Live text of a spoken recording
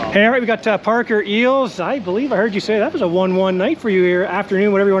Hey, all right, we got Parker Eels. I believe I heard you say that was a 1-1 night for you here,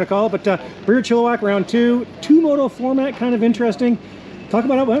 afternoon, whatever you want to call it. But Breer Chilliwack round two moto format, kind of interesting. Talk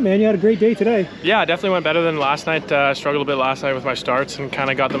about how it went, man. You had a great day today. Yeah, definitely went better than last night. Struggled a bit last night with my starts and kind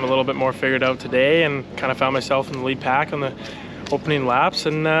of got them a little bit more figured out today, and kind of found myself in the lead pack on the opening laps,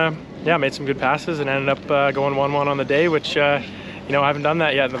 and yeah, made some good passes and ended up going 1-1 on the day, which you know, I haven't done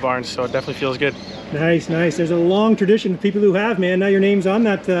that yet in the barns, so it definitely feels good. Nice, nice. There's a long tradition of people who have, man. Now your name's on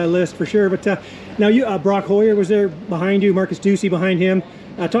that list for sure. But now you, Brock Hoyer was there behind you, Marcus Ducey behind him.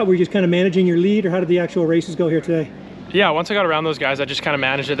 Were you just kind of managing your lead, or how did the actual races go here today? Yeah, once I got around those guys, I just kind of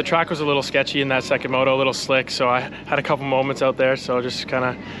managed it. The track was a little sketchy in that second moto, a little slick, so I had a couple moments out there, so I just kind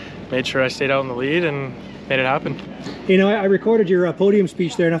of made sure I stayed out in the lead and made it happen. You know, I recorded your podium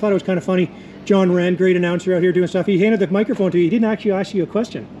speech there, and I thought it was kind of funny. John Wren, great announcer out here doing stuff. He handed the microphone to you. He didn't actually ask you a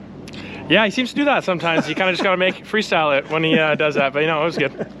question. Yeah, he seems to do that sometimes. You kind of just got to freestyle it when he does that, but you know, it was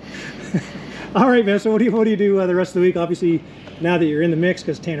good. All right, man, so what do you do the rest of the week? Obviously, now that you're in the mix,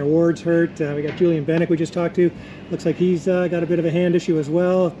 because Tanner Ward's hurt, we got Julian Bennick we just talked to. Looks like he's got a bit of a hand issue as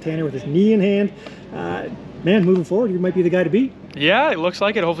well. Tanner with his knee in hand. Man, moving forward, you might be the guy to beat. Yeah, it looks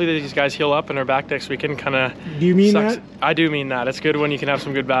like it. Hopefully these guys heal up and are back next weekend. Do you mean that? I do mean that. It's good when you can have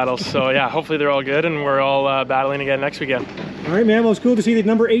some good battles. So yeah, hopefully they're all good and we're all battling again next weekend. All right, man. Well, it's cool to see the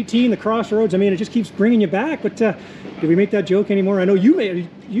number 18, the Crossroads. I mean, it just keeps bringing you back. But did we make that joke anymore? I know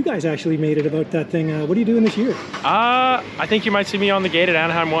you guys actually made it about that thing. What are you doing this year? I think you might see me on the gate at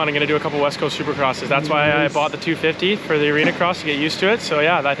Anaheim 1. I'm going to do a couple West Coast Supercrosses. That's why I bought the 250 for the Arena Cross to get used to it. So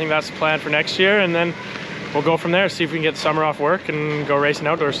yeah, I think that's the plan for next year. And then we'll go from there, see if we can get the summer off work and go racing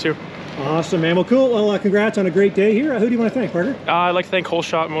outdoors too. Awesome, man. Well, cool. Well, congrats on a great day here. Who do you want to thank, Parker? I'd like to thank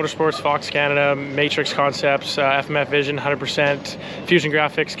Holeshot Motorsports, Fox Canada, Matrix Concepts, FMF Vision, 100%, Fusion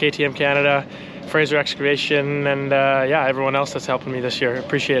Graphics, KTM Canada, Fraser Excavation, and yeah, everyone else that's helping me this year.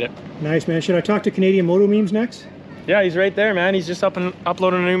 Appreciate it. Nice, man. Should I talk to Canadian Moto Memes next? Yeah, he's right there, man. He's just up and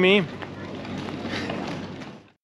uploading a new meme.